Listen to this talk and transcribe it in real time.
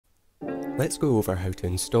Let's go over how to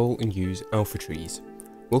install and use alpha trees.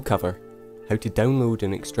 We'll cover how to download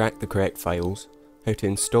and extract the correct files, how to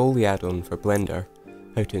install the add-on for Blender,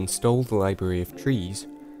 how to install the library of trees,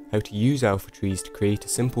 how to use alpha trees to create a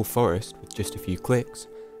simple forest with just a few clicks,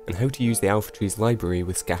 and how to use the alpha trees library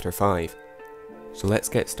with Scatter 5. So let's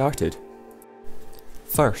get started.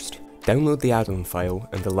 First, download the add-on file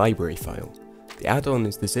and the library file. The add-on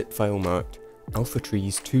is the zip file marked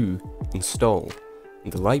alphatrees2 install,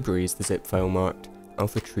 and the library is the zip file marked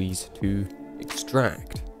alphatrees2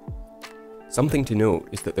 extract. Something to note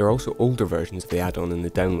is that there are also older versions of the add-on in the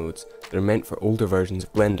downloads that are meant for older versions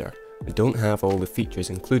of Blender and don't have all the features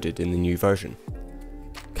included in the new version.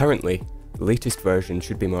 Currently, the latest version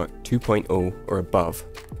should be marked 2.0 or above.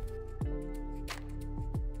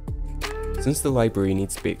 Since the library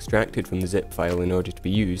needs to be extracted from the zip file in order to be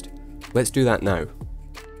used, let's do that now.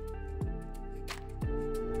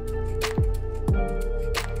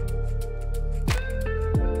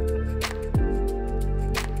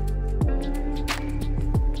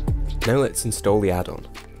 Now let's install the add-on.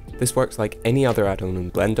 This works like any other add-on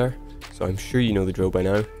in Blender, so I'm sure you know the drill by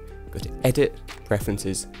now. Go to Edit,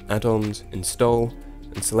 Preferences, Add-ons, Install,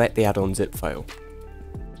 and select the add-on zip file.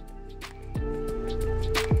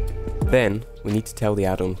 Then, we need to tell the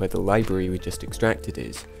add-on where the library we just extracted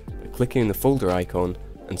is, by clicking the folder icon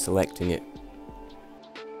and selecting it.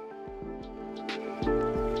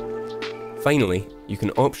 Finally, you can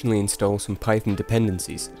optionally install some Python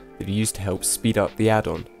dependencies that are used to help speed up the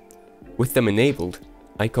add-on. With them enabled,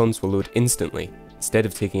 icons will load instantly, instead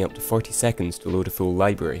of taking up to 40 seconds to load a full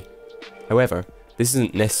library. However, this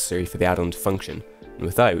isn't necessary for the add-on to function, and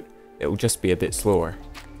without, it will just be a bit slower.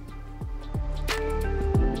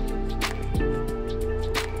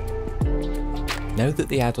 Now that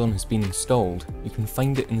the add-on has been installed, you can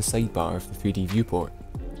find it in the sidebar of the 3D viewport.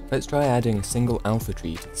 Let's try adding a single alpha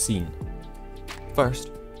tree to the scene.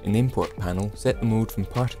 First, in the import panel, set the mode from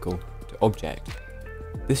particle to object.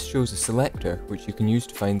 This shows a selector which you can use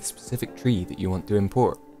to find the specific tree that you want to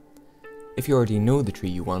import. If you already know the tree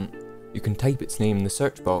you want, you can type its name in the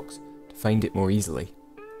search box to find it more easily.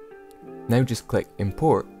 Now just click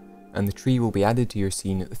Import, and the tree will be added to your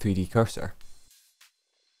scene at the 3D cursor.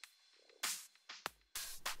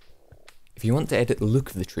 If you want to edit the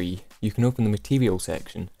look of the tree, you can open the Material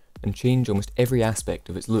section and change almost every aspect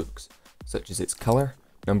of its looks, such as its colour,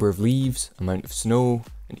 number of leaves, amount of snow,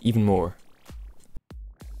 and even more.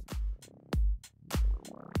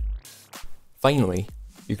 Finally,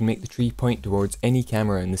 you can make the tree point towards any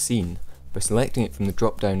camera in the scene by selecting it from the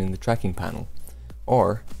drop-down in the tracking panel,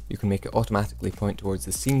 or you can make it automatically point towards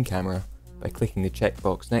the scene camera by clicking the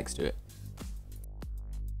checkbox next to it.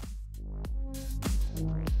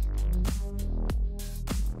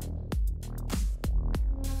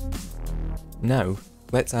 Now,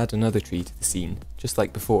 let's add another tree to the scene, just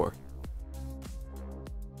like before.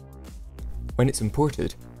 When it's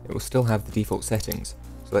imported, it will still have the default settings,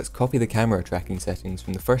 so let's copy the camera tracking settings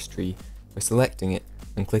from the first tree by selecting it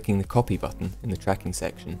and clicking the copy button in the tracking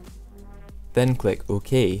section. Then click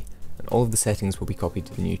OK, and all of the settings will be copied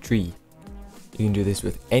to the new tree. You can do this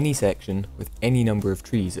with any section with any number of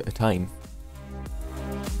trees at a time.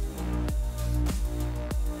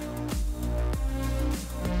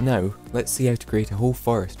 Now, let's see how to create a whole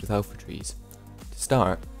forest with alpha trees. To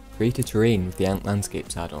start, create a terrain with the Ant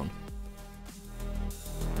Landscapes add-on.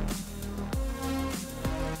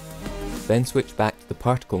 Then switch back to the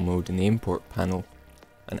particle mode in the import panel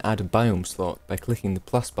and add a biome slot by clicking the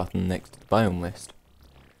plus button next to the biome list.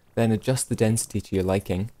 Then adjust the density to your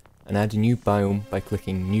liking and add a new biome by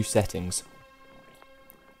clicking New Settings.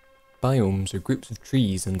 Biomes are groups of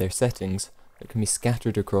trees and their settings that can be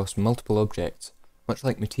scattered across multiple objects, much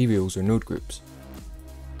like materials or node groups.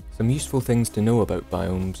 Some useful things to know about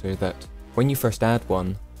biomes are that when you first add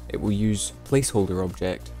one, it will use placeholder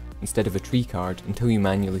object instead of a tree card until you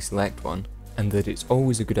manually select one, and that it's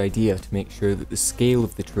always a good idea to make sure that the scale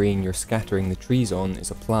of the terrain you're scattering the trees on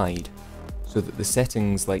is applied, so that the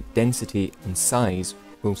settings like density and size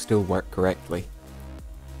will still work correctly.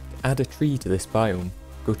 To add a tree to this biome,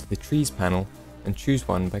 go to the Trees panel and choose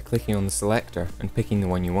one by clicking on the selector and picking the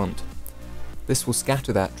one you want. This will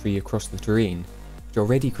scatter that tree across the terrain, which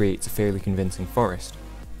already creates a fairly convincing forest.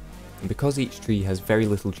 And because each tree has very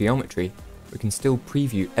little geometry, we can still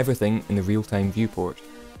preview everything in the real-time viewport.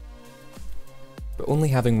 But only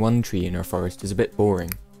having one tree in our forest is a bit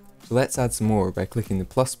boring, so let's add some more by clicking the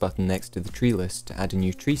plus button next to the tree list to add a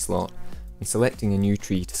new tree slot and selecting a new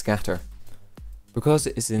tree to scatter. Because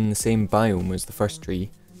it is in the same biome as the first tree,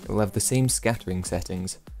 it will have the same scattering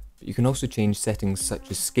settings, but you can also change settings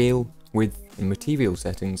such as scale, width, and material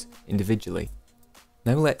settings individually.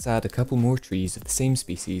 Now let's add a couple more trees of the same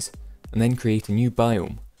species, and then create a new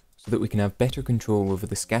biome, so that we can have better control over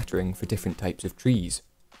the scattering for different types of trees.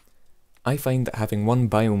 I find that having one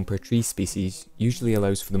biome per tree species usually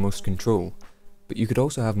allows for the most control, but you could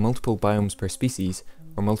also have multiple biomes per species,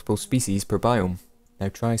 or multiple species per biome. Now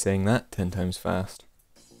try saying that 10 times fast.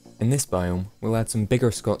 In this biome, we'll add some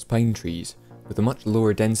bigger Scots pine trees, with a much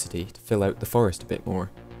lower density to fill out the forest a bit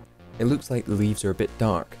more. It looks like the leaves are a bit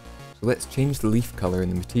dark, so let's change the leaf colour in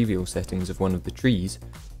the material settings of one of the trees,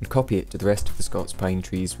 and copy it to the rest of the Scots pine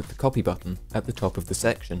trees with the copy button at the top of the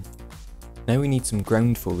section. Now we need some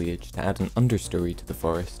ground foliage to add an understory to the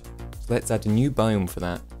forest, so let's add a new biome for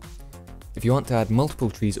that. If you want to add multiple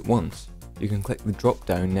trees at once, you can click the drop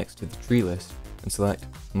down next to the tree list and select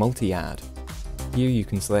Multi-Add. Here you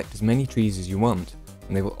can select as many trees as you want,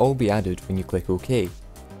 and they will all be added when you click OK.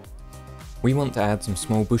 We want to add some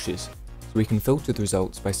small bushes, so we can filter the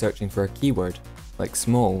results by searching for a keyword, like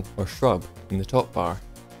small or shrub, in the top bar.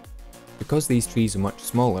 Because these trees are much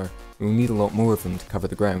smaller, we will need a lot more of them to cover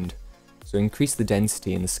the ground, so increase the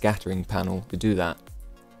density in the scattering panel to do that.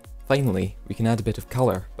 Finally, we can add a bit of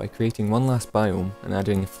colour by creating one last biome and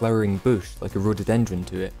adding a flowering bush like a rhododendron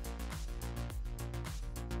to it.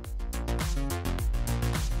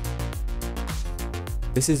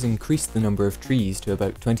 This has increased the number of trees to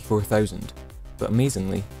about 24,000, but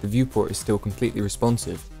amazingly, the viewport is still completely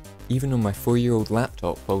responsive, even on my 4-year-old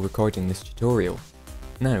laptop while recording this tutorial.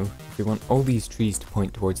 Now, if we want all these trees to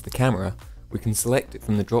point towards the camera, we can select it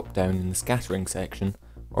from the drop down in the scattering section,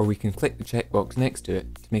 or we can click the checkbox next to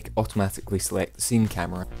it to make it automatically select the scene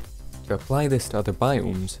camera. To apply this to other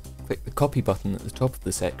biomes, click the copy button at the top of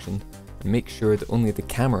the section and make sure that only the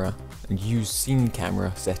camera and use scene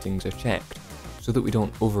camera settings are checked, so that we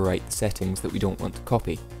don't overwrite the settings that we don't want to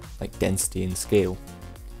copy, like density and scale.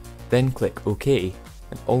 Then click OK,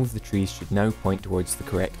 and all of the trees should now point towards the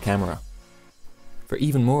correct camera. For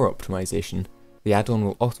even more optimization, the add-on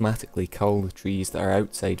will automatically cull the trees that are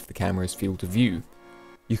outside of the camera's field of view.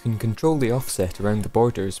 You can control the offset around the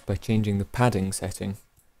borders by changing the padding setting.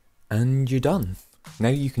 And you're done! Now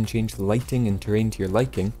you can change the lighting and terrain to your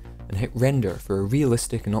liking, and hit render for a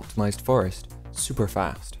realistic and optimized forest, super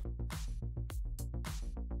fast.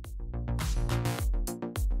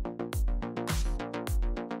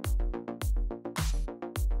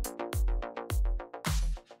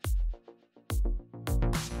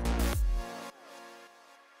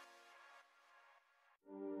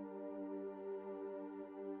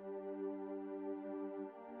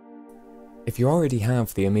 If you already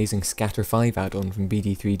have the amazing Scatter 5 add-on from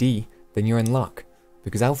BD3D, then you're in luck,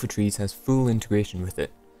 because AlphaTrees has full integration with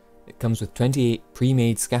it. It comes with 28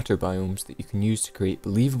 pre-made scatter biomes that you can use to create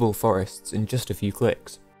believable forests in just a few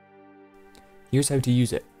clicks. Here's how to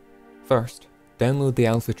use it. First, download the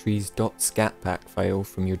alphatrees.scatpack file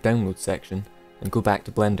from your download section and go back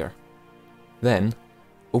to Blender. Then,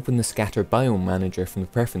 open the Scatter Biome Manager from the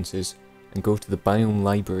Preferences and go to the Biome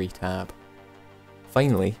Library tab.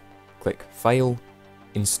 Finally, click File,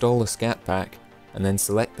 Install a Scatpack, and then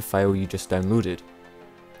select the file you just downloaded.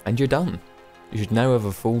 And you're done! You should now have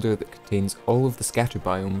a folder that contains all of the scatter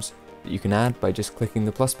biomes that you can add by just clicking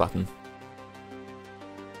the plus button.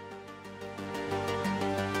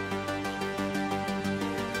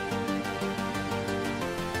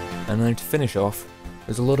 And now to finish off,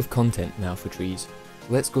 there's a lot of content in AlphaTrees, so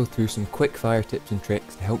let's go through some quick fire tips and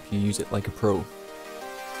tricks to help you use it like a pro.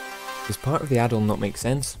 Does part of the add-on not make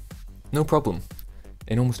sense? No problem.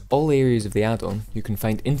 In almost all areas of the add-on, you can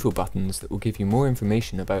find info buttons that will give you more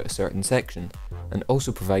information about a certain section, and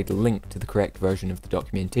also provide a link to the correct version of the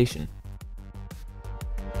documentation.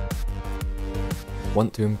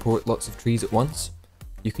 Want to import lots of trees at once?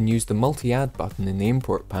 You can use the multi-add button in the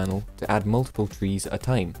import panel to add multiple trees at a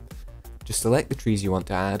time. Just select the trees you want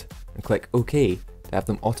to add, and click OK to have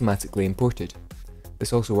them automatically imported.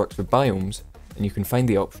 This also works for biomes, and you can find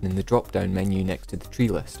the option in the drop-down menu next to the tree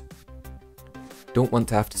list. Don't want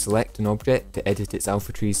to have to select an object to edit its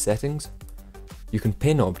AlphaTrees settings? You can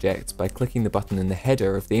pin objects by clicking the button in the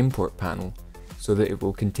header of the import panel, so that it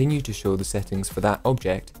will continue to show the settings for that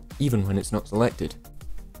object even when it's not selected.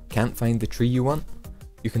 Can't find the tree you want?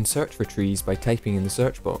 You can search for trees by typing in the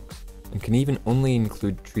search box, and can even only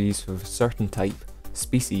include trees of a certain type,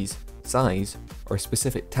 species, size, or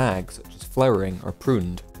specific tags such as flowering or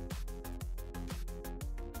pruned.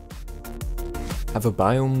 Have a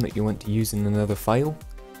biome that you want to use in another file?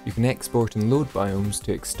 You can export and load biomes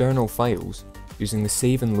to external files using the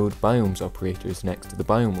Save and Load Biomes operators next to the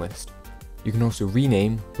biome list. You can also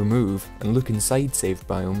rename, remove, and look inside saved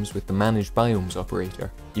biomes with the Manage Biomes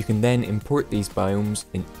operator. You can then import these biomes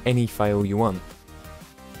in any file you want.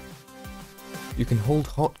 You can hold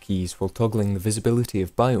hotkeys while toggling the visibility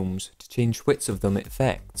of biomes to change which of them it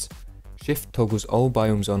affects. Shift toggles all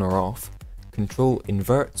biomes on or off, Control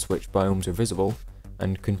inverts which biomes are visible,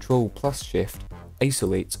 and Control plus Shift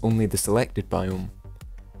isolates only the selected biome.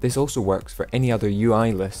 This also works for any other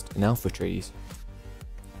UI list in alpha trees.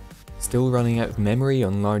 Still running out of memory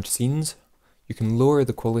on large scenes? You can lower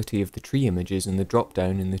the quality of the tree images in the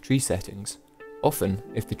drop-down in the tree settings. Often,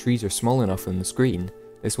 if the trees are small enough on the screen,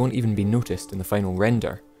 this won't even be noticed in the final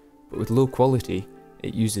render, but with low quality,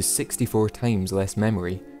 it uses 64 times less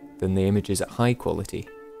memory than the images at high quality.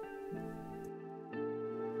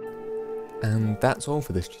 And that's all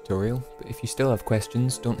for this tutorial, but if you still have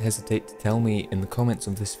questions, don't hesitate to tell me in the comments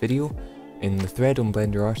of this video, in the thread on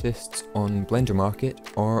Blender Artists, on Blender Market,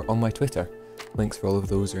 or on my Twitter. Links for all of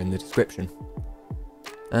those are in the description.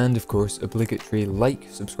 And of course, obligatory like,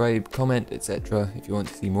 subscribe, comment, etc. if you want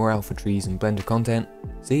to see more alpha trees and Blender content.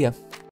 See ya!